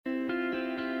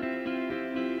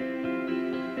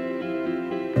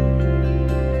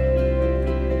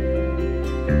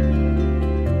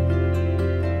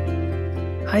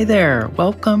Hi there.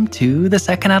 Welcome to the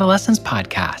Second Adolescence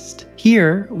podcast.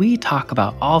 Here, we talk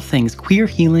about all things queer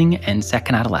healing and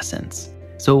second adolescence.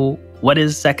 So, what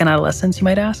is second adolescence, you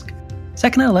might ask?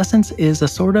 Second adolescence is a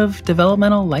sort of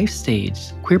developmental life stage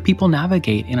queer people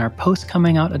navigate in our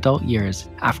post-coming out adult years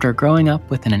after growing up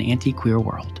within an anti-queer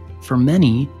world. For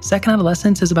many, second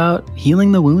adolescence is about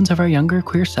healing the wounds of our younger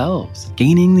queer selves,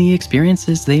 gaining the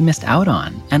experiences they missed out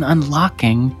on, and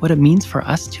unlocking what it means for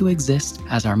us to exist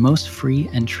as our most free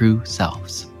and true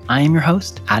selves. I am your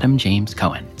host, Adam James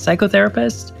Cohen,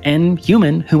 psychotherapist and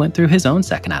human who went through his own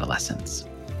second adolescence.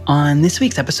 On this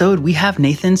week's episode, we have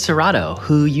Nathan Serrato,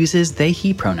 who uses they,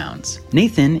 he pronouns.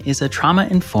 Nathan is a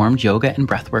trauma-informed yoga and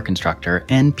breathwork instructor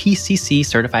and PCC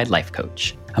certified life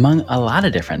coach. Among a lot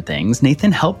of different things,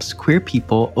 Nathan helps queer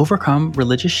people overcome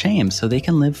religious shame so they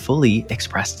can live fully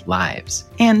expressed lives,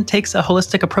 and takes a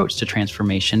holistic approach to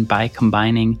transformation by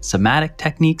combining somatic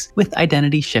techniques with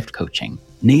identity shift coaching.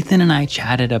 Nathan and I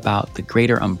chatted about the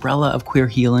greater umbrella of queer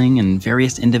healing and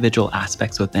various individual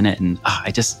aspects within it, and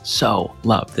I just so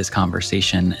love this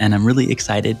conversation, and I'm really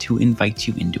excited to invite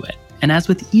you into it. And as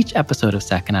with each episode of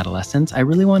Second Adolescence, I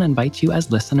really want to invite you as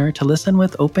listener to listen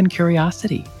with open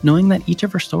curiosity, knowing that each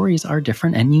of our stories are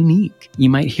different and unique. You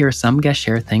might hear some guests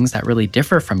share things that really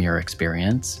differ from your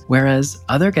experience, whereas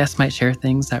other guests might share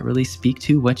things that really speak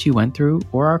to what you went through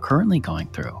or are currently going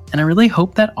through. And I really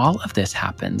hope that all of this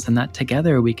happens and that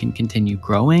together we can continue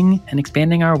growing and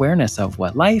expanding our awareness of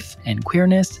what life and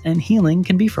queerness and healing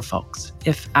can be for folks.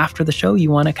 If after the show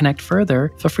you want to connect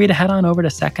further, feel free to head on over to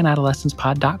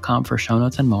secondadolescencepod.com for show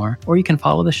notes and more, or you can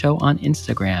follow the show on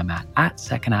Instagram at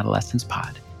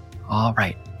secondadolescencepod. All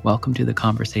right, welcome to the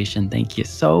conversation. Thank you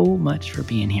so much for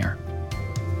being here.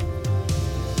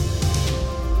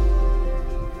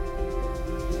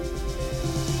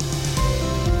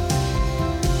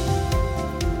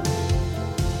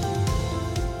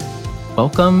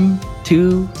 Welcome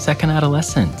to Second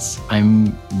Adolescence.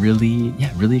 I'm really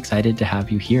excited to have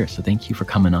you here. So thank you for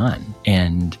coming on.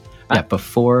 And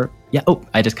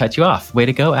I just cut you off. Way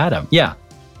to go, Adam. Yeah.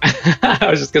 I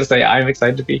was just going to say, I'm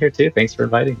excited to be here too. Thanks for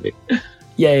inviting me.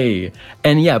 Yay.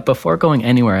 And before going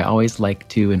anywhere, I always like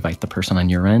to invite the person on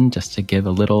your end just to give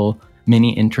a little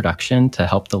mini introduction to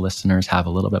help the listeners have a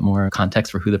little bit more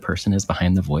context for who the person is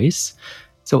behind the voice.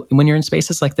 So when you're in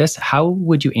spaces like this, how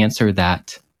would you answer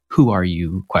that "who are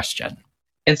you" question?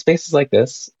 In spaces like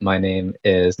this, my name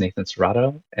is Nathan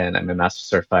Serrato, and I'm a Master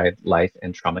Certified Life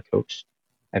and Trauma Coach.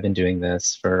 I've been doing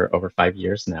this for over 5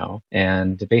 years now.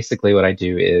 And basically what I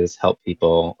do is help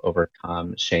people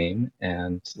overcome shame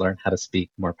and learn how to speak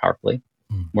more powerfully.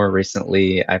 More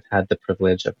recently, I've had the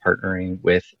privilege of partnering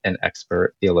with an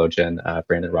expert theologian,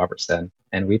 Brandon Robertson,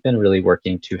 and we've been really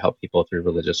working to help people through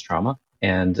religious trauma.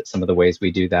 And some of the ways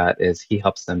we do that is he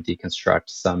helps them deconstruct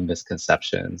some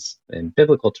misconceptions in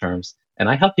biblical terms. And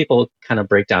I help people kind of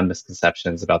break down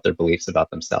misconceptions about their beliefs about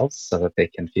themselves so that they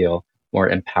can feel more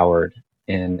empowered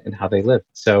in how they live.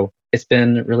 So it's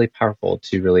been really powerful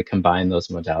to really combine those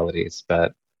modalities.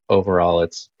 But overall,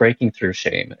 it's breaking through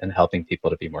shame and helping people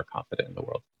to be more confident in the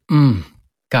world.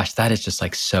 Gosh, that is just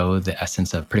so the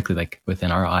essence of, particularly within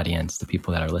our audience, the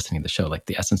people that are listening to the show,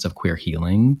 the essence of queer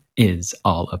healing is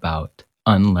all about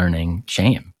unlearning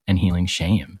shame and healing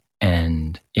shame.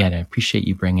 And I appreciate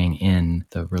you bringing in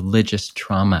the religious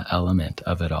trauma element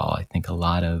of it all. I think a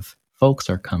lot of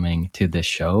folks are coming to this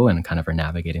show and kind of are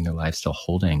navigating their lives still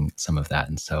holding some of that.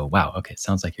 And so, wow, okay, it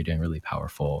sounds like you're doing really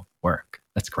powerful work.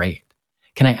 That's great.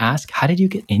 Can I ask, how did you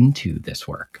get into this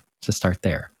work? To start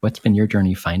there, what's been your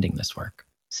journey finding this work?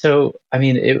 So,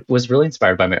 it was really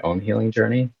inspired by my own healing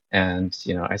journey. And,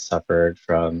 I suffered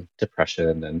from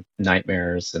depression and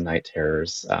nightmares and night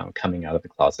terrors coming out of the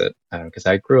closet because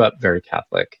I grew up very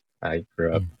Catholic. I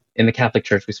grew up in the Catholic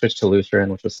Church. We switched to Lutheran,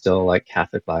 which was still like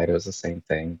Catholic light. It was the same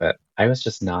thing, but I was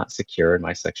just not secure in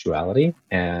my sexuality.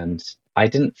 And I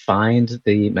didn't find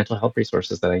the mental health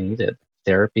resources that I needed.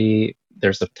 Therapy,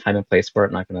 there's a time and place for it.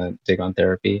 I'm not going to dig on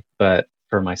therapy, but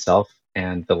for myself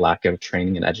and the lack of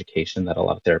training and education that a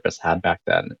lot of therapists had back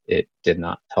then, it did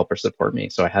not help or support me.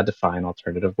 So I had to find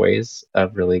alternative ways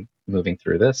of really moving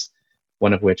through this,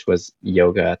 one of which was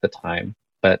yoga at the time.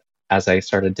 But as I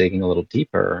started digging a little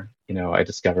deeper, I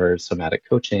discovered somatic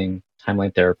coaching,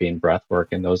 timeline therapy, and breath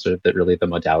work. And those are really the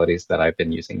modalities that I've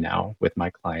been using now with my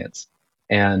clients.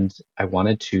 And I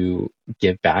wanted to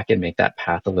give back and make that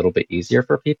path a little bit easier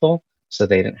for people so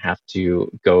they didn't have to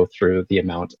go through the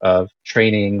amount of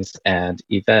trainings and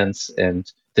events and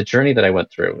the journey that I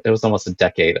went through. It was almost a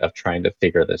decade of trying to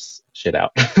figure this shit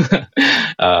out.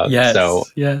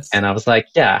 Yes. And I was like,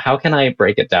 how can I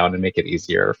break it down and make it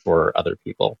easier for other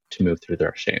people to move through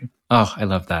their shame? Oh, I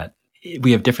love that.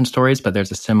 we have different stories, but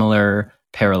there's a similar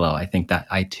parallel. I think that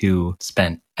I too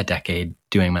spent a decade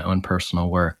doing my own personal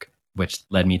work, which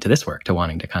led me to this work, to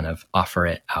wanting to kind of offer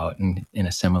it out. And in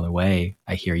a similar way,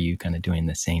 I hear you kind of doing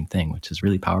the same thing, which is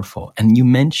really powerful. And you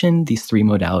mentioned these 3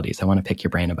 modalities I want to pick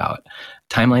your brain about: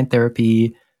 timeline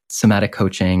therapy, somatic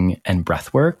coaching, and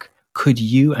breath work. Could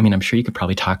you, I'm sure you could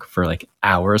probably talk for like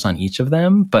hours on each of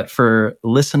them, but for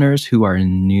listeners who are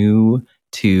new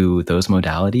to those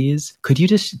modalities, could you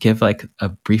just give like a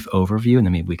brief overview, and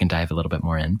then maybe we can dive a little bit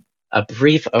more in? A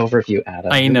brief overview,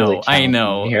 Adam. I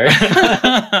know. Here.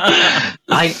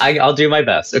 I'll do my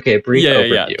best. Okay, brief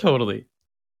overview. Yeah, totally.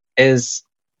 Is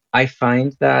I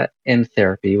find that in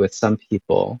therapy with some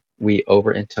people, we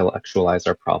over-intellectualize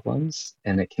our problems,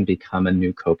 and it can become a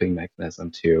new coping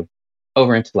mechanism to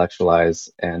over-intellectualize,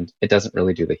 and it doesn't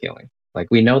really do the healing. Like,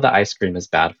 we know the ice cream is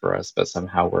bad for us, but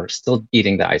somehow we're still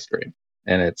eating the ice cream.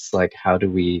 And it's like, how do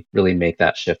we really make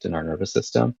that shift in our nervous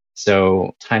system?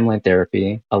 So timeline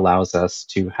therapy allows us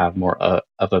to have more of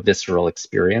a visceral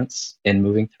experience in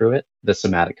moving through it. The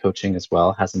somatic coaching as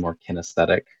well has a more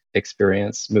kinesthetic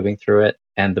experience moving through it.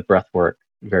 And the breath work,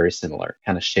 very similar,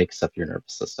 kind of shakes up your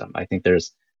nervous system. I think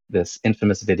there's this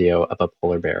infamous video of a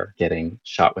polar bear getting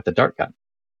shot with a dart gun.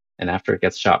 And after it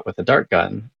gets shot with a dart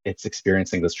gun, it's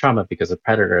experiencing this trauma because the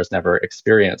predator has never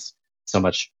experienced so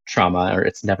much trauma, or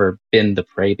it's never been the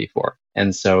prey before.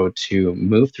 And so to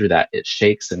move through that, it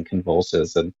shakes and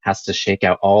convulses and has to shake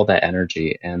out all that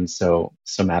energy. And so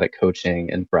somatic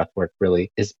coaching and breath work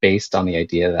really is based on the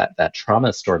idea that that trauma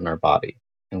is stored in our body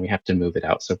and we have to move it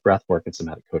out. So breath work and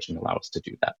somatic coaching allow us to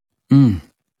do that.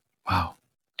 Wow.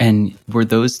 And were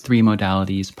those 3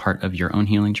 modalities part of your own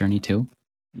healing journey too?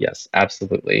 Yes,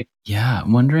 absolutely. Yeah.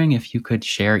 I'm wondering if you could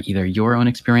share either your own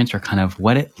experience or kind of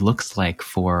what it looks like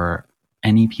for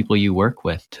any people you work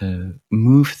with to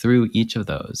move through each of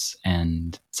those.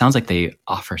 And it sounds like they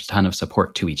offer a ton of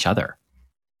support to each other.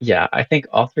 Yeah, I think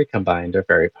all 3 combined are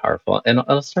very powerful. And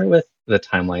I'll start with the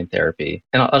timeline therapy.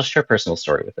 And I'll share a personal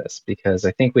story with this, because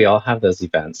I think we all have those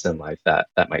events in life that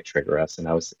might trigger us. And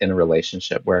I was in a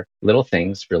relationship where little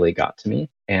things really got to me.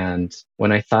 And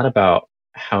when I thought about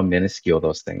how minuscule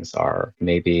those things are,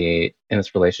 maybe in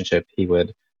this relationship, he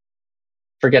would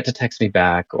forget to text me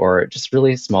back, or just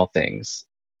really small things,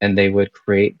 and they would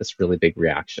create this really big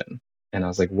reaction. And I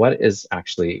was like, what is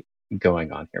actually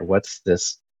going on here? What's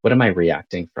this? What am I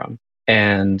reacting from?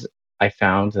 And I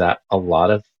found that a lot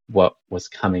of what was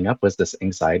coming up was this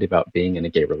anxiety about being in a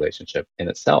gay relationship in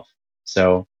itself.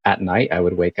 So at night, I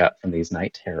would wake up from these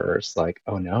night terrors like,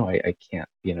 oh no, I can't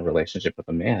be in a relationship with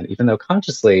a man, even though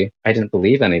consciously I didn't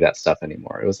believe any of that stuff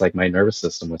anymore. It was like my nervous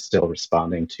system was still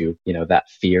responding to, that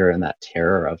fear and that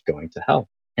terror of going to hell.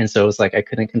 And so it was like I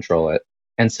couldn't control it.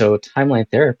 And so timeline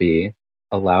therapy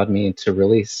allowed me to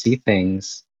really see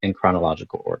things in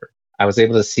chronological order. I was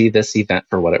able to see this event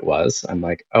for what it was. I'm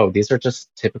like, oh, these are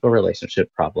just typical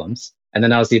relationship problems. And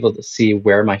then I was able to see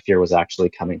where my fear was actually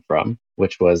coming from,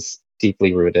 which was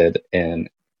deeply rooted in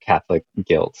Catholic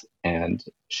guilt and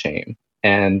shame.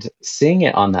 And seeing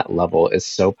it on that level is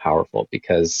so powerful,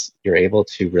 because you're able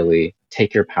to really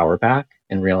take your power back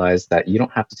and realize that you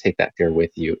don't have to take that fear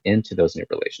with you into those new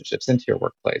relationships, into your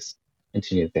workplace,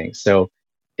 into new things. So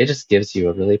it just gives you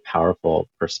a really powerful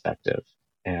perspective.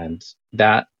 And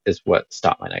that is what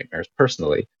stopped my nightmares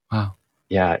personally. Wow.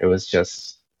 Yeah, it was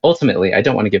just, ultimately, I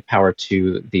don't want to give power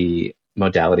to the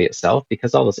modality itself,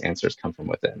 because all those answers come from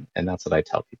within. And that's what I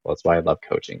tell people. That's why I love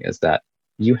coaching, is that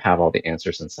you have all the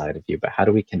answers inside of you, but how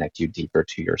do we connect you deeper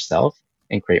to yourself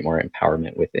and create more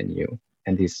empowerment within you?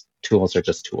 And these tools are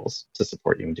just tools to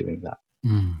support you in doing that.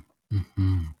 Mm-hmm.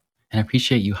 And I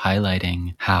appreciate you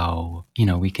highlighting how,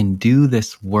 we can do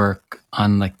this work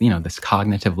on this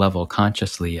cognitive level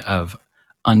consciously of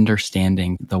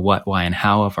understanding the what, why, and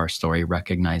how of our story,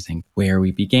 recognizing where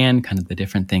we began, kind of the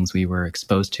different things we were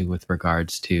exposed to with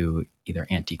regards to either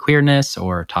anti-queerness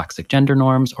or toxic gender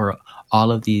norms, or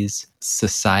all of these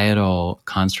societal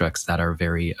constructs that are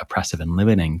very oppressive and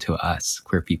limiting to us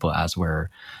queer people as we're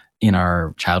in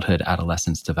our childhood,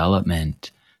 adolescence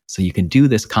development. So you can do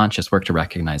this conscious work to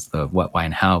recognize the what, why,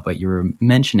 and how, but you were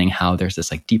mentioning how there's this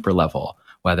deeper level,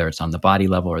 whether it's on the body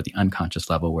level or the unconscious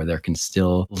level, where there can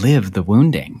still live the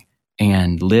wounding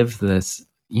and live this,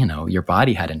 your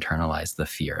body had internalized the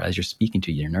fear. As you're speaking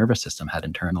to, your nervous system had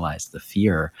internalized the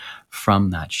fear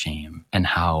from that shame, and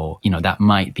how, that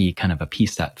might be kind of a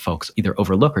piece that folks either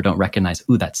overlook or don't recognize,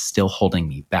 ooh, that's still holding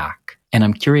me back. And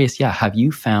I'm curious, have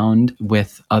you found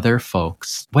with other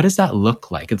folks, what does that look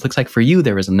like? It looks like for you,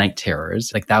 there was night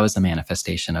terrors, that was the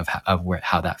manifestation of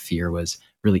how that fear was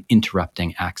really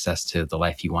interrupting access to the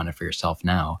life you wanted for yourself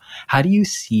now. How do you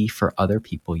see for other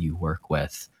people you work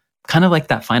with, kind of like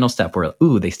that final step where,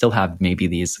 they still have maybe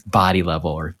these body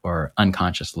level or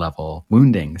unconscious level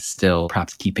wounding still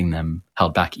perhaps keeping them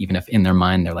held back, even if in their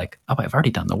mind they're like, oh, I've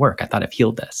already done the work. I thought I've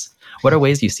healed this. What are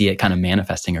ways you see it kind of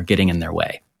manifesting or getting in their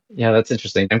way? Yeah, that's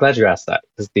interesting. I'm glad you asked that,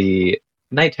 because the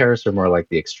night terrors are more like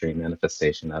the extreme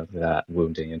manifestation of that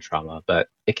wounding and trauma, but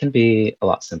it can be a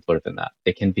lot simpler than that.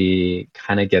 It can be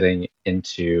kind of getting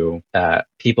into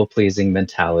people-pleasing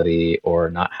mentality or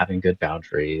not having good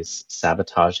boundaries,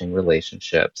 sabotaging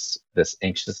relationships, this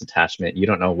anxious attachment. You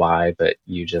don't know why, but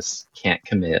you just can't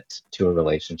commit to a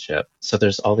relationship. So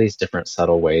there's all these different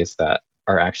subtle ways that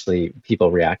are actually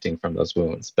people reacting from those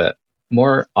wounds, but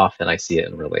more often I see it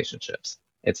in relationships.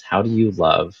 It's how do you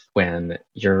love when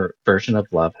your version of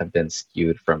love have been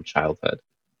skewed from childhood?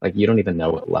 Like you don't even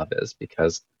know what love is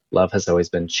because love has always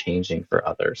been changing for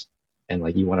others. And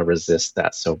like you want to resist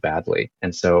that so badly.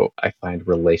 And so I find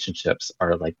relationships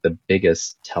are like the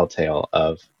biggest telltale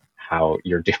of how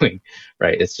you're doing,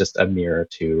 right? It's just a mirror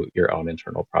to your own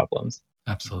internal problems.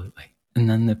 Absolutely. And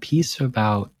then the piece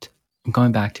about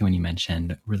going back to when you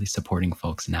mentioned really supporting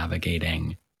folks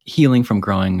navigating healing from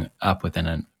growing up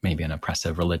within maybe an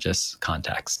oppressive religious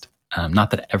context.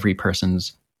 Not that every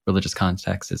person's religious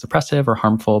context is oppressive or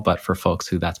harmful, but for folks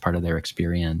who that's part of their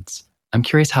experience, I'm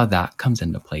curious how that comes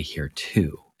into play here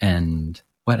too. And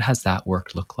what has that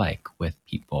work look like with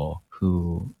people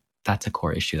who that's a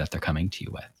core issue that they're coming to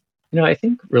you with? I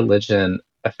think religion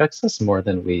affects us more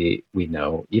than we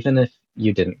know, even if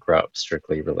you didn't grow up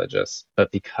strictly religious.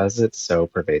 But because it's so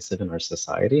pervasive in our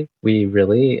society, we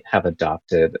really have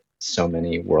adopted so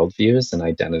many worldviews and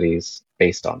identities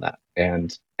based on that.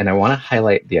 And I want to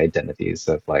highlight the identities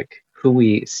of like who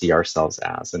we see ourselves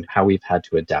as and how we've had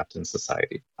to adapt in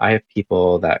society. I have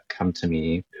people that come to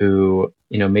me who,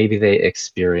 maybe they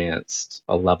experienced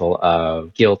a level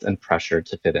of guilt and pressure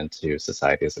to fit into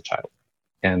society as a child.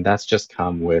 And that's just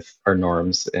come with our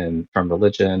norms from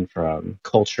religion, from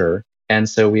culture. And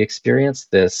so we experience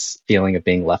this feeling of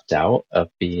being left out, of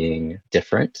being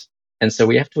different. And so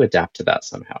we have to adapt to that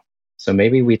somehow. So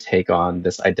maybe we take on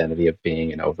this identity of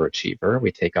being an overachiever.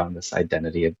 We take on this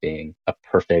identity of being a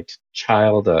perfect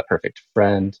child, a perfect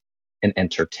friend, an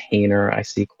entertainer. I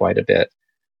see quite a bit.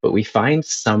 But we find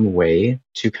some way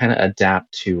to kind of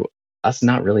adapt to us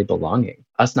not really belonging,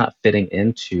 us not fitting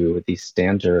into the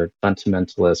standard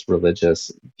fundamentalist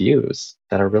religious views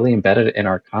that are really embedded in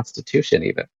our Constitution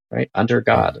even, right? Under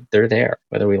God, they're there,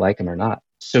 whether we like them or not.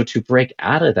 So to break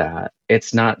out of that,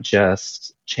 it's not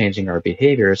just changing our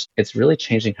behaviors, it's really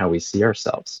changing how we see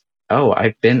ourselves. Oh,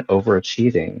 I've been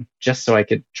overachieving just so I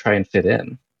could try and fit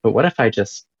in. But what if I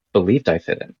just believed I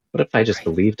fit in? What if I just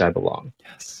believed I belong?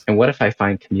 Yes. And what if I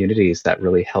find communities that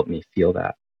really help me feel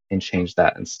that and change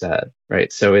that instead,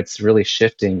 right? So it's really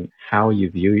shifting how you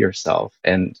view yourself,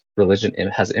 and religion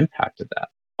has impacted that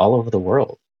all over the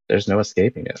world. There's no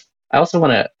escaping it. I also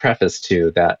want to preface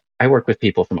too that I work with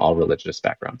people from all religious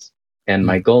backgrounds, and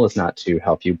my goal is not to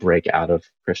help you break out of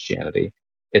Christianity.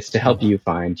 It's to help you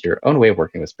find your own way of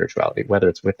working with spirituality, whether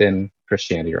it's within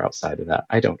Christianity or outside of that.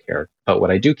 I don't care. But what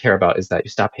I do care about is that you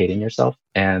stop hating yourself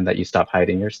and that you stop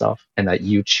hiding yourself and that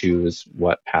you choose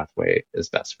what pathway is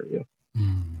best for you.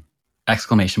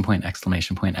 Exclamation point,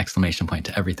 exclamation point, exclamation point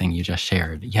to everything you just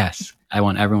shared. Yes. I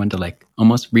want everyone to like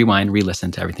almost rewind,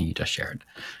 re-listen to everything you just shared,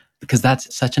 because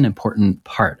that's such an important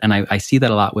part. And I see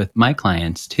that a lot with my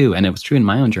clients too. And it was true in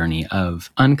my own journey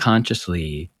of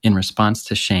unconsciously, in response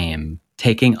to shame,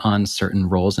 taking on certain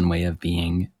roles and way of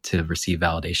being to receive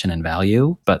validation and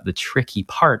value. But the tricky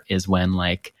part is when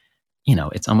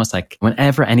it's almost like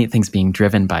whenever anything's being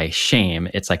driven by shame,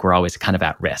 it's like we're always kind of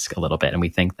at risk a little bit. And we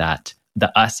think that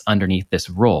the us underneath this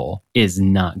role is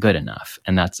not good enough.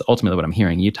 And that's ultimately what I'm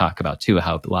hearing you talk about too,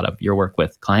 how a lot of your work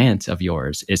with clients of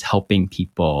yours is helping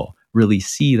people really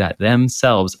see that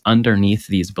themselves underneath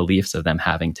these beliefs of them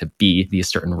having to be these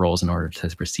certain roles in order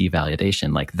to receive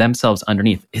validation, like themselves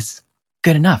underneath is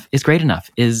good enough, is great enough,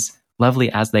 is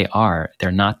lovely as they are.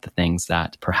 They're not the things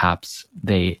that perhaps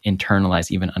they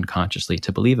internalize even unconsciously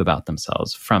to believe about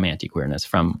themselves from anti-queerness,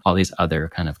 from all these other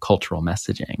kind of cultural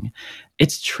messaging.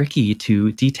 It's tricky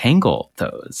to detangle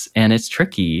those. And it's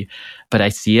tricky, but I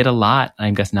see it a lot. I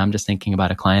guess now I'm just thinking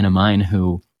about a client of mine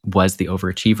who was the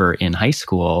overachiever in high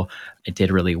school. It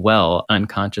did really well,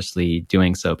 unconsciously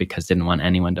doing so because didn't want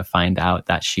anyone to find out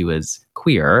that she was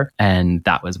queer. And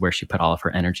that was where she put all of her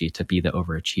energy to be the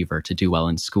overachiever, to do well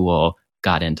in school.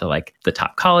 got into like the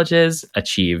top colleges,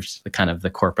 achieved the kind of the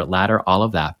corporate ladder, all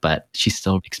of that. But she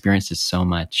still experiences so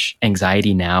much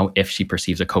anxiety now if she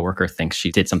perceives a coworker thinks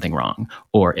she did something wrong,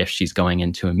 or if she's going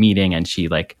into a meeting and she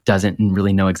like doesn't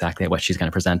really know exactly what she's going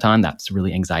to present on. That's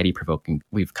really anxiety provoking.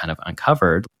 We've kind of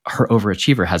uncovered her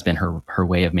overachiever has been her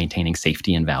way of maintaining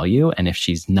safety and value. And if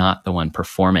she's not the one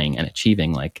performing and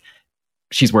achieving, like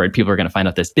she's worried people are going to find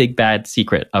out this big bad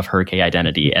secret of her gay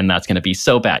identity, and that's going to be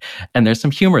so bad. And there's some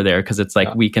humor there because it's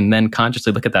like we can then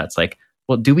consciously look at that. It's like,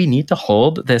 well, do we need to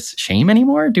hold this shame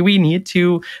anymore? Do we need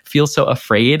to feel so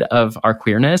afraid of our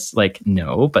queerness? Like,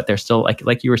 no, but there's still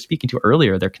like you were speaking to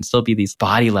earlier, there can still be these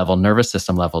body level, nervous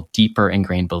system level, deeper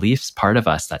ingrained beliefs part of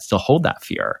us that still hold that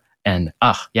fear. And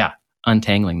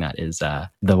untangling that is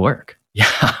the work.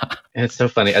 Yeah. And it's so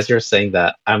funny. As you're saying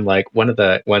that, I'm like, one of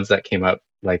the ones that came up,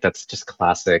 like that's just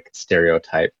classic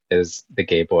stereotype, is the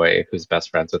gay boy who's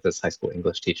best friends with his high school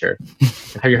English teacher.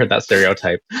 Have you heard that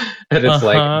stereotype? And it's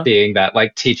like being that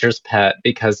like teacher's pet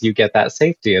because you get that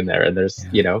safety in there. And there's,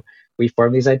 we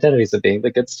form these identities of being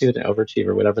the good student,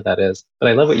 overachiever, whatever that is. But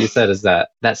I love what you said is that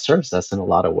serves us in a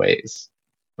lot of ways,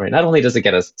 right? Not only does it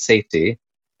get us safety,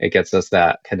 it gets us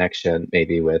that connection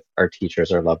maybe with our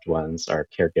teachers, our loved ones, our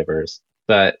caregivers,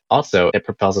 but also it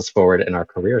propels us forward in our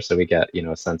career. So we get,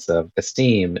 a sense of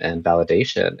esteem and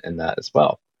validation in that as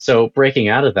well. So breaking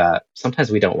out of that,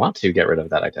 sometimes we don't want to get rid of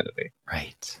that identity.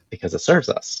 Right. Because it serves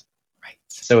us. Right.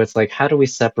 So it's like, how do we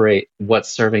separate what's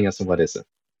serving us and what isn't?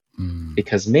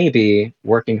 Because maybe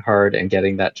working hard and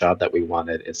getting that job that we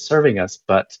wanted is serving us,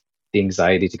 but the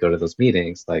anxiety to go to those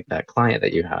meetings, like that client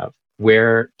that you have,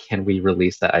 where can we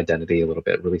release that identity a little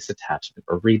bit, release attachment,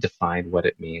 or redefine what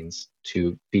it means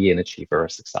to be an achiever or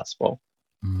successful?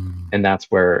 And that's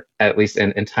where, at least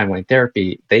in timeline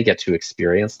therapy, they get to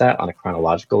experience that on a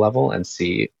chronological level and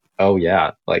see, oh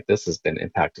yeah, like this has been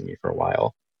impacting me for a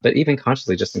while. But even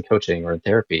consciously, just in coaching or in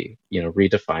therapy,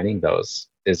 redefining those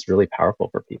is really powerful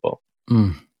for people.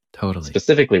 Totally.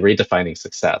 Specifically, redefining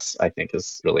success, I think,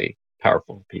 is really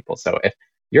powerful for people. So if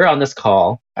you're on this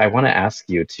call, I want to ask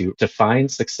you to define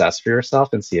success for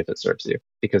yourself and see if it serves you,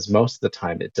 because most of the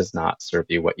time it does not serve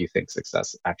you what you think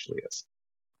success actually is.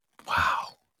 Wow.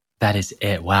 That is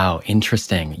it. Wow.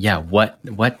 Interesting. Yeah.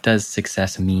 What does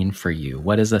success mean for you?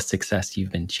 What is a success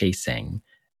you've been chasing?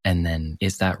 And then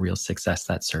is that real success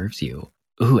that serves you?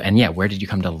 Ooh, and yeah, where did you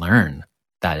come to learn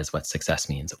that is what success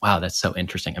means? Wow, that's so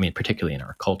interesting. I mean, particularly in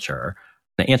our culture,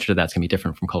 the answer to that's going to be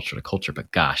different from culture to culture,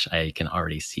 but gosh, I can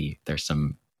already see there's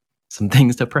some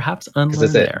things to perhaps unlearn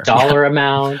is it there. Dollar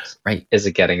amount? Right. Is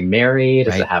it getting married?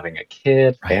 Is it having a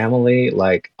kid, family?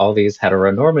 Like all these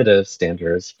heteronormative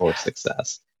standards for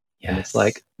success. And it's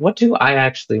like, what do I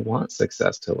actually want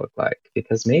success to look like?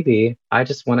 Because maybe I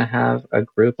just want to have a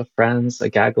group of friends, a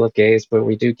gaggle of gays, where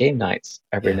we do game nights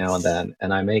every now and then,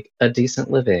 and I make a decent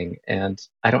living, and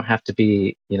I don't have to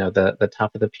be, the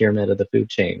top of the pyramid of the food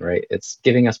chain, right? It's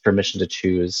giving us permission to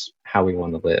choose how we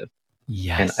want to live.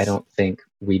 Yes. And I don't think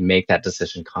we make that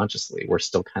decision consciously. We're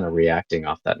still kind of reacting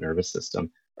off that nervous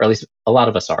system, or at least a lot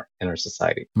of us are in our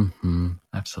society.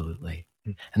 Absolutely.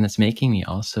 And that's making me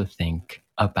also think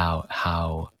about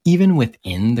how even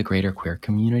within the greater queer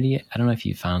community, I don't know if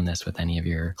you found this with any of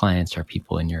your clients or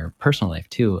people in your personal life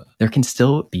too, there can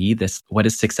still be this, what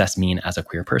does success mean as a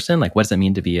queer person? Like, what does it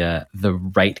mean to be the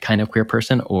right kind of queer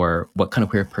person, or what kind of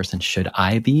queer person should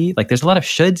I be? Like, there's a lot of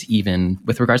shoulds even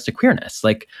with regards to queerness.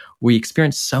 Like, we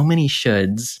experience so many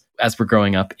shoulds as we're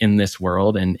growing up in this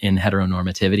world and in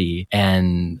heteronormativity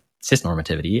and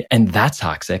cisnormativity, and that's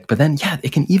toxic. But then,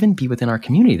 it can even be within our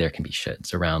community. There can be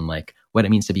shoulds around like what it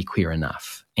means to be queer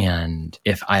enough. And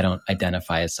if I don't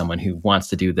identify as someone who wants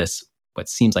to do this, what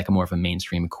seems like a more of a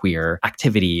mainstream queer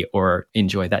activity or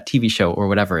enjoy that TV show or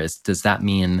whatever is, does that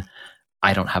mean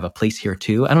I don't have a place here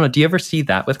too? I don't know. Do you ever see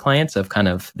that with clients of kind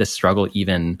of this struggle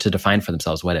even to define for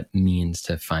themselves what it means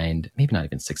to find maybe not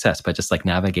even success, but just like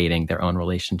navigating their own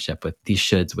relationship with these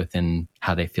shoulds within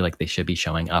how they feel like they should be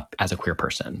showing up as a queer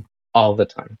person? All the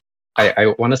time.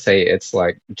 I want to say it's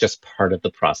like just part of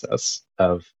the process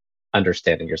of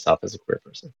understanding yourself as a queer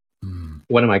person.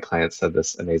 One of my clients said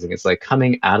this amazing. It's like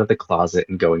coming out of the closet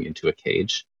and going into a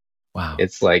cage. Wow.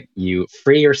 It's like you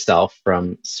free yourself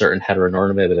from certain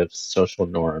heteronormative social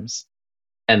norms,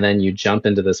 and then you jump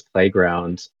into this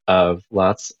playground of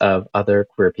lots of other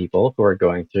queer people who are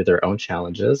going through their own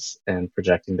challenges and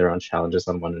projecting their own challenges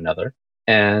on one another.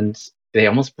 And they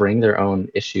almost bring their own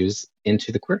issues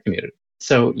into the queer community.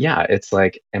 So yeah, it's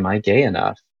like, am I gay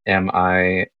enough? Am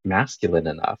I masculine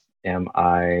enough? Am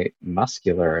I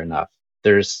muscular enough?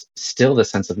 There's still the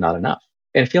sense of not enough.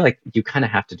 And I feel like you kind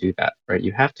of have to do that, right?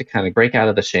 You have to kind of break out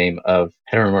of the shame of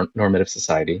heteronormative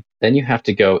society. Then you have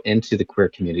to go into the queer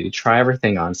community, try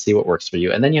everything on, see what works for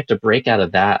you. And then you have to break out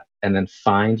of that and then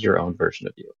find your own version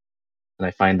of you. And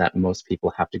I find that most people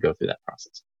have to go through that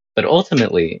process. But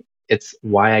ultimately, it's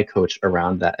why I coach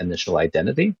around that initial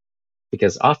identity,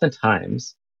 because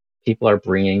oftentimes people are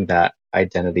bringing that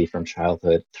identity from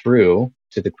childhood through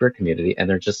to the queer community and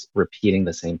they're just repeating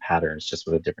the same patterns just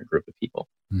with a different group of people.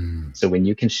 So when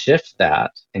you can shift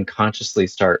that and consciously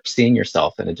start seeing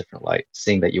yourself in a different light,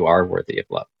 seeing that you are worthy of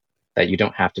love, that you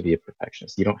don't have to be a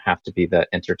perfectionist, you don't have to be the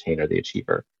entertainer, the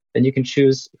achiever, then you can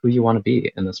choose who you want to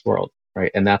be in this world,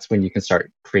 right? And that's when you can start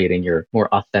creating your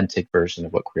more authentic version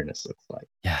of what queerness looks like.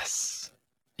 Yes.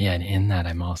 Yeah. And in that,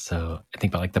 I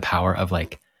think about like the power of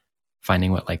like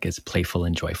finding what like is playful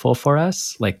and joyful for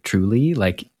us, like truly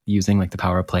like using like the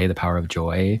power of play, the power of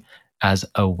joy as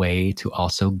a way to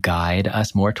also guide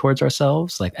us more towards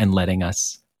ourselves, like, and letting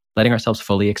ourselves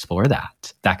fully explore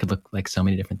that. That could look like so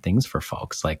many different things for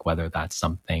folks, like whether that's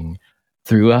something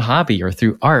through a hobby or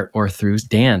through art or through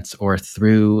dance or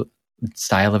through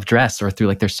style of dress or through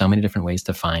like, there's so many different ways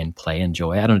to find play and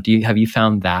joy. I don't know, have you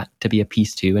found that to be a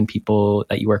piece too in people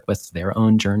that you work with, their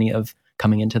own journey of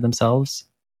coming into themselves?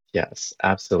 Yes,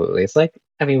 absolutely. It's like,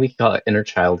 I mean, we can call it inner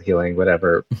child healing,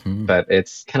 whatever, but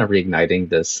it's kind of reigniting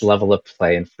this level of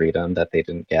play and freedom that they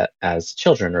didn't get as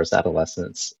children or as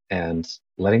adolescents and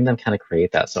letting them kind of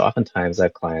create that. So oftentimes I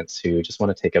have clients who just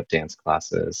want to take up dance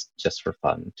classes just for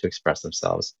fun, to express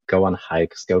themselves, go on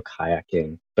hikes, go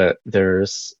kayaking. But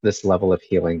there's this level of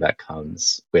healing that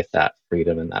comes with that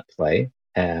freedom and that play.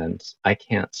 And I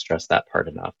can't stress that part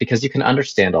enough because you can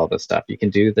understand all this stuff. You can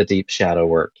do the deep shadow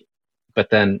work. But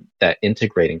then that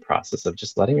integrating process of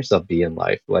just letting yourself be in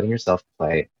life, letting yourself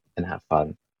play and have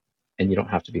fun. And you don't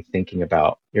have to be thinking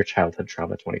about your childhood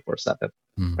trauma 24/7,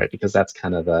 right? Because that's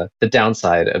kind of the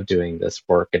downside of doing this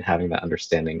work and having that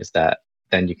understanding is that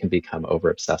then you can become over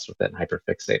obsessed with it and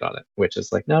hyperfixate on it, which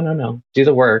is like, no, do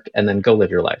the work and then go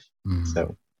live your life.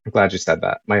 So I'm glad you said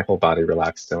that. My whole body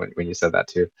relaxed when you said that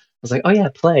too. I was like, oh yeah,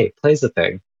 play's the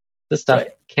thing. This stuff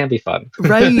can be fun.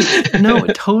 Right. No,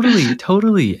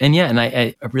 totally. And yeah, and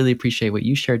I really appreciate what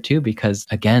you shared too, because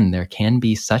again, there can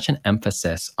be such an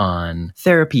emphasis on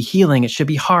therapy, healing. It should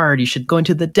be hard. You should go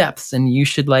into the depths and you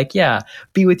should like,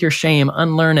 be with your shame,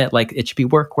 unlearn it. Like it should be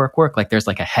work. Like there's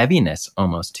like a heaviness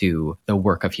almost to the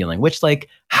work of healing, which like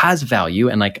has value.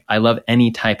 And like, I love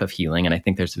any type of healing. And I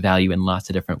think there's value in lots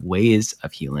of different ways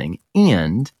of healing.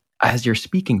 And as you're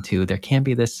speaking to, there can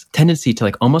be this tendency to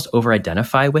like almost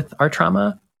over-identify with our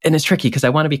trauma. And it's tricky because I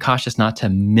want to be cautious not to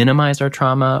minimize our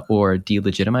trauma or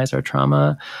delegitimize our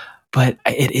trauma. But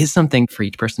it is something for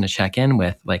each person to check in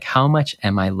with, like, how much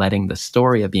am I letting the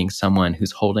story of being someone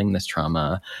who's holding this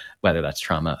trauma, whether that's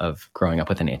trauma of growing up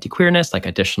with an anti-queerness, like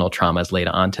additional traumas laid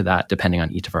onto that, depending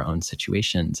on each of our own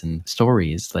situations and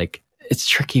stories. Like, it's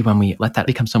tricky when we let that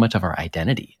become so much of our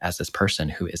identity as this person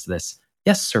who is this,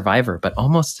 yes, survivor, but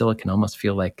almost still, it can almost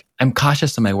feel like I'm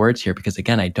cautious of my words here because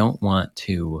again, I don't want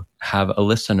to have a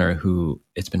listener who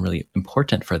it's been really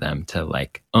important for them to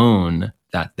like own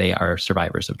that they are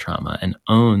survivors of trauma and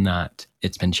own that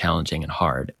it's been challenging and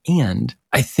hard. And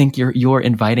I think you're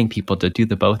inviting people to do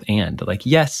the both and like,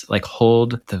 yes, like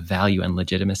hold the value and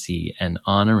legitimacy and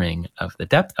honoring of the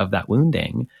depth of that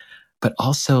wounding, but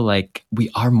also like we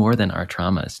are more than our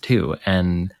traumas too.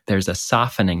 And there's a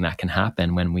softening that can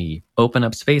happen when we open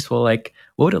up space. Well, like,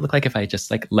 what would it look like if I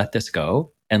just like let this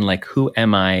go? And like, who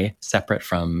am I separate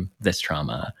from this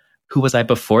trauma? Who was I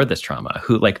before this trauma?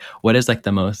 Who like, what is like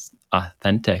the most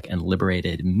authentic and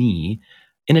liberated me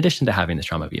in addition to having this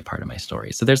trauma be a part of my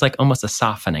story? So there's like almost a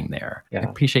softening there. Yeah. I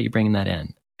appreciate you bringing that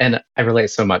in. And I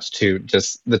relate so much to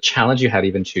just the challenge you had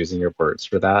even choosing your words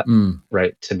for that,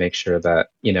 right? To make sure that,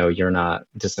 you know, you're not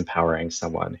disempowering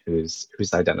someone who's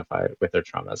identified with their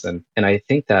traumas. And I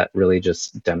think that really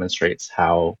just demonstrates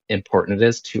how important it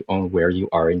is to own where you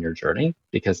are in your journey,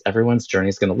 because everyone's journey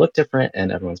is going to look different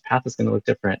and everyone's path is going to look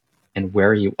different. And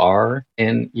where you are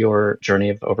in your journey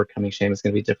of overcoming shame is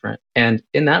going to be different. And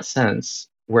in that sense,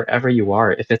 wherever you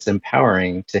are, if it's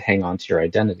empowering to hang on to your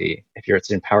identity,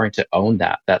 it's empowering to own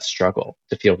that struggle,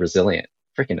 to feel resilient,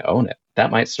 freaking own it.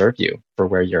 That might serve you for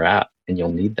where you're at, and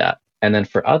you'll need that. And then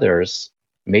for others,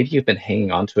 maybe you've been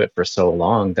hanging on to it for so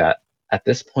long that at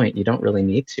this point, you don't really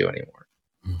need to anymore.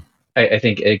 I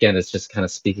think, again, it's just kind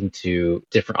of speaking to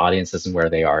different audiences and where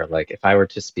they are. Like if I were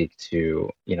to speak to,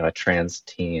 a trans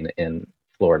teen in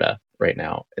Florida right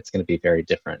now, it's going to be very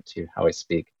different to how I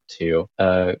speak to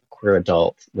a queer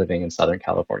adult living in Southern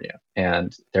California.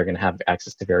 And they're going to have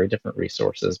access to very different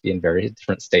resources, be in very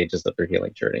different stages of their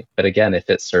healing journey. But again, if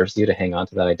it serves you to hang on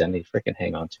to that identity, freaking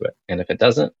hang on to it. And if it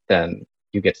doesn't, then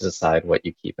you get to decide what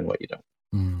you keep and what you don't.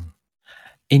 Mm.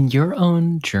 In your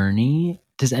own journey,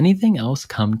 does anything else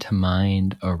come to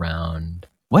mind around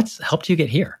what's helped you get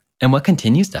here and what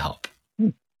continues to help?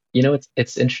 You know,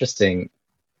 it's interesting,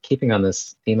 keeping on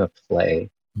this theme of play.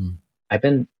 I've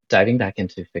been diving back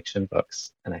into fiction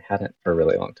books, and I hadn't for a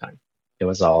really long time. It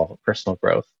was all personal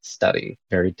growth, study,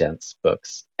 very dense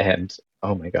books. And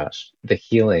oh my gosh, the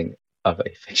healing of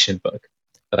a fiction book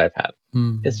that I've had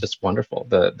is just wonderful.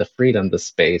 The freedom, the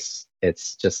space,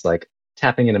 it's just like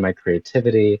tapping into my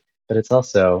creativity, but it's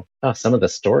also, some of the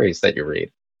stories that you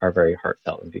read are very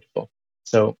heartfelt and beautiful.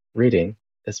 So reading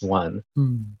is one.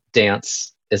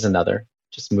 Dance is another,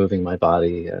 just moving my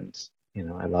body. And, you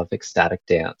know, I love ecstatic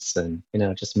dance and, you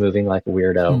know, just moving like a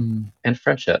weirdo. And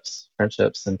friendships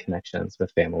and connections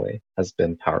with family has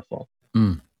been powerful.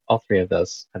 All three of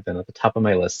those have been at the top of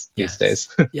my list these days.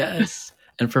 Yes.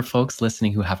 And for folks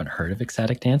listening who haven't heard of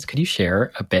ecstatic dance, could you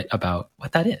share a bit about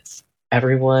what that is?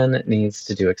 Everyone needs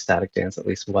to do ecstatic dance at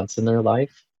least once in their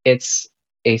life. It's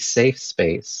a safe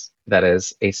space that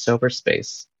is a sober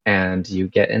space. And you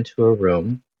get into a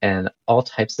room and all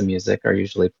types of music are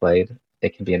usually played.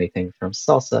 It can be anything from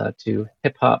salsa to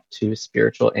hip hop to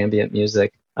spiritual ambient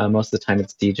music. Most of the time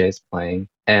it's DJs playing.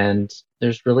 And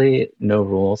there's really no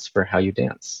rules for how you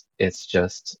dance. It's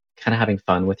just kind of having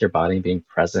fun with your body, being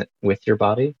present with your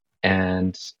body,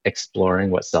 and exploring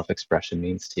what self-expression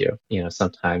means to you. You know,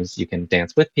 sometimes you can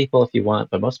dance with people if you want,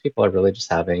 but most people are really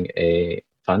just having a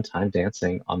fun time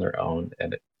dancing on their own.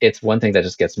 And it's one thing that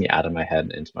just gets me out of my head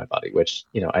and into my body, which,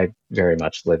 you know, I very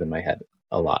much live in my head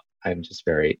a lot. I'm just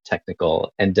very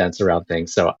technical and dense around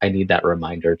things. So I need that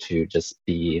reminder to just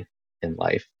be in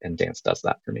life, and dance does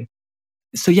that for me.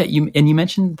 So yeah, you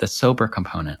mentioned the sober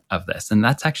component of this, and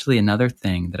that's actually another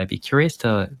thing that I'd be curious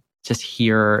to just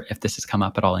hear if this has come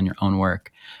up at all in your own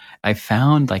work. I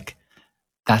found like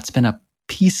that's been a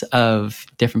piece of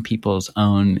different people's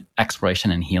own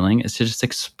exploration and healing, is to just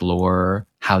explore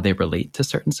how they relate to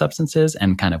certain substances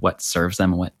and kind of what serves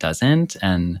them and what doesn't.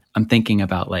 And I'm thinking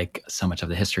about like so much of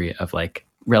the history of like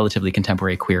relatively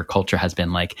contemporary queer culture has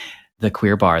been like the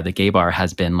queer bar, the gay bar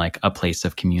has been like a place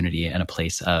of community and a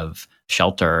place of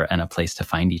shelter and a place to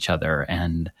find each other.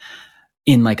 And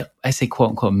in like, I say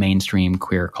quote unquote mainstream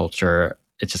queer culture,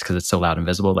 it's just because it's so loud and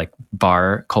visible, like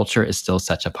bar culture is still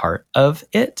such a part of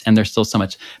it. And there's still so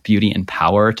much beauty and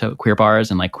power to queer bars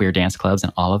and like queer dance clubs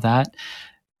and all of that.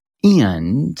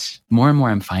 And more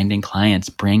I'm finding clients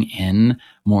bring in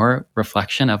more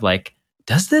reflection of like,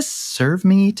 does this serve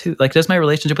me to, like, does my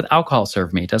relationship with alcohol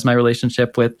serve me? Does my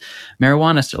relationship with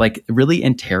marijuana, like really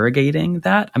interrogating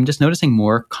that? I'm just noticing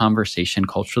more conversation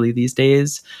culturally these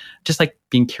days, just like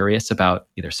being curious about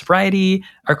either sobriety.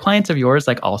 Are clients of yours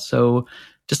like also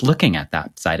just looking at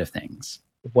that side of things?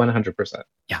 100%.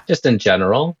 Yeah. Just in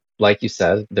general, like you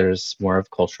said, there's more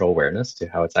of cultural awareness to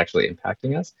how it's actually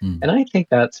impacting us. And I think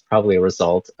that's probably a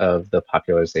result of the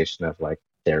popularization of like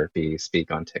therapy speak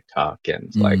on TikTok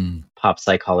and like pop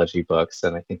psychology books.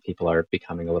 And I think people are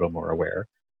becoming a little more aware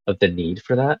of the need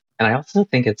for that. And I also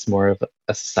think it's more of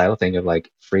a societal thing of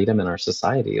like freedom in our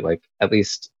society. Like at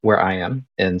least where I am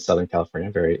in Southern California,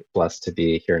 I'm very blessed to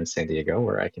be here in San Diego,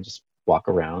 where I can just walk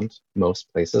around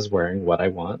most places wearing what I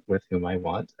want with whom I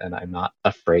want. And I'm not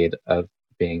afraid of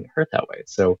being hurt that way.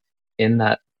 So in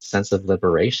that sense of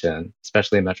liberation,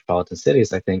 especially in metropolitan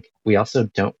cities, I think we also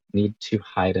don't need to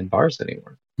hide in bars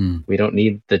anymore. We don't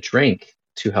need the drink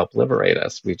to help liberate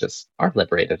us. We just are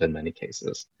liberated in many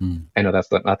cases. I know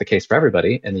that's not the case for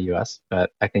everybody in the US,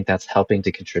 but I think that's helping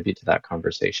to contribute to that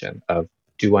conversation of,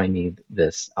 do I need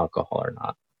this alcohol or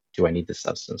not? Do I need this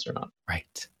substance or not?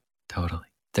 Right. Totally.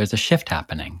 There's a shift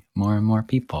happening. More and more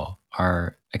people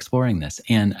are exploring this.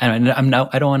 And I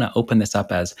don't want to open this up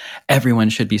as everyone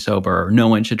should be sober or no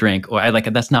one should drink. Or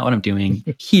that's not what I'm doing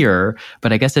here.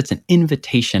 But I guess it's an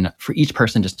invitation for each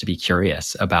person just to be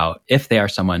curious about if they are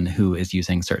someone who is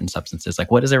using certain substances,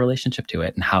 like what is their relationship to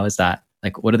it? And how is that,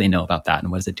 like, what do they know about that?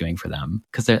 And what is it doing for them?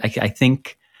 Because I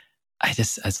think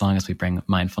as long as we bring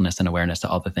mindfulness and awareness to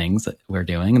all the things that we're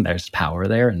doing, there's power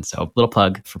there. And so little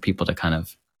plug for people to kind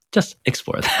of just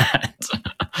explore that.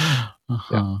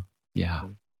 Yeah.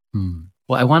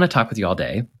 Well, I want to talk with you all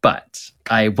day, but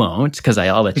I won't, because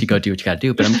I'll let you go do what you got to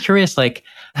do. But I'm curious, like,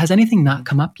 has anything not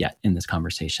come up yet in this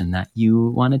conversation that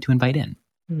you wanted to invite in?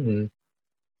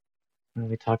 Well,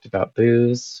 we talked about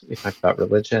booze. We talked about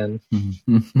religion.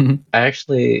 I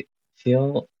actually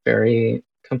feel very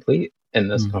complete in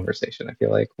this conversation. I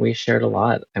feel like we shared a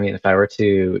lot. I mean, if I were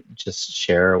to just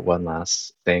share one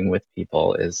last thing with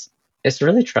people is to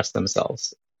really trust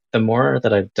themselves. The more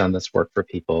that I've done this work for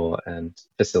people and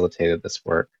facilitated this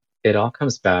work, it all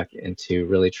comes back into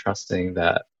really trusting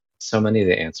that so many of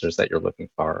the answers that you're looking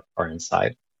for are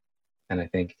inside. And I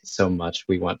think so much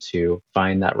we want to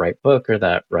find that right book or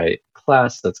that right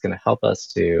class that's going to help us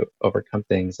to overcome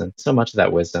things. And so much of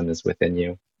that wisdom is within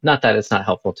you. Not that it's not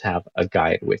helpful to have a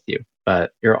guide with you,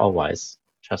 but you're all wise.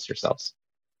 Trust yourselves.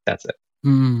 That's it.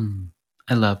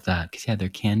 I love that. Because, there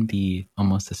can be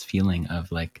almost this feeling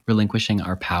of like relinquishing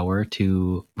our power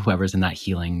to whoever's in that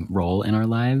healing role in our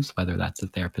lives, whether that's a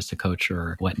therapist, a coach,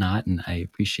 or whatnot. And I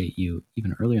appreciate you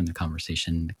even earlier in the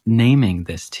conversation naming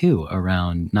this too,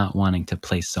 around not wanting to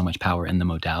place so much power in the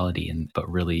modality, but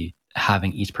really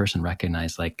having each person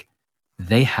recognize like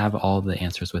they have all the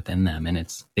answers within them,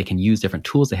 and they can use different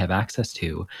tools they have access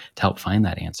to help find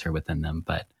that answer within them.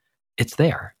 But it's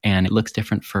there, and it looks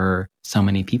different for so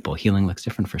many people. Healing looks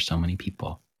different for so many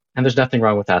people. And there's nothing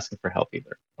wrong with asking for help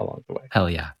either along the way. Hell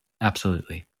yeah.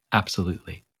 Absolutely.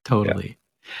 Absolutely. Totally. Yeah.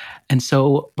 And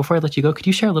so before I let you go, could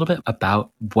you share a little bit about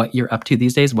what you're up to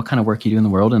these days? What kind of work you do in the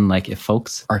world? And like if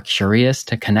folks are curious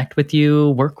to connect with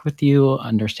you, work with you,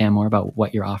 understand more about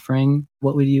what you're offering,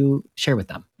 what would you share with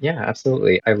them? Yeah,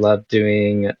 absolutely. I love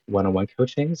doing one-on-one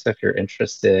coaching. So if you're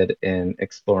interested in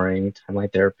exploring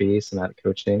timeline therapy, somatic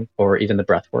coaching, or even the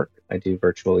breath work, I do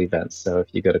virtual events. So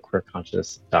if you go to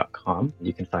queerconscious.com,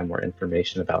 you can find more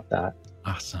information about that.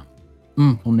 Awesome.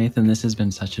 Well, Nathan, this has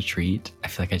been such a treat. I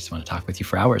feel like I just want to talk with you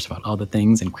for hours about all the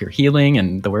things and queer healing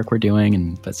and the work we're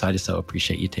doing. So I just so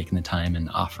appreciate you taking the time and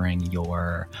offering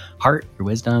your heart, your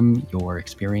wisdom, your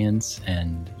experience,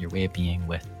 and your way of being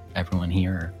with everyone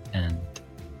here. And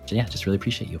yeah, just really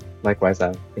appreciate you. Likewise,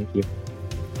 Adam. Thank you.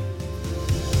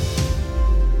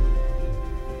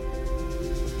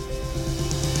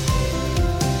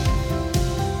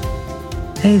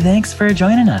 Hey, thanks for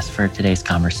joining us for today's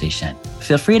conversation.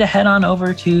 Feel free to head on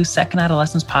over to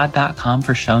secondadolescencepod.com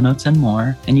for show notes and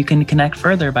more. And you can connect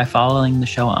further by following the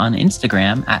show on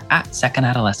Instagram at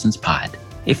secondadolescencepod.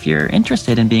 If you're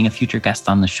interested in being a future guest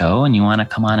on the show and you want to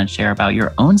come on and share about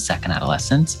your own second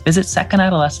adolescence, visit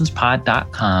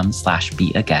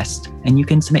secondadolescencepod.com/be-a-guest, and you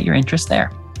can submit your interest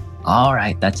there. All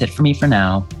right, that's it for me for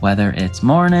now. Whether it's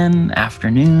morning,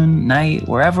 afternoon, night,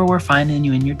 wherever we're finding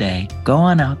you in your day, go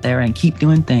on out there and keep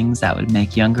doing things that would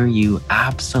make younger you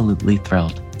absolutely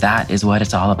thrilled. That is what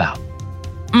it's all about.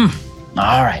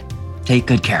 All right, take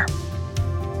good care.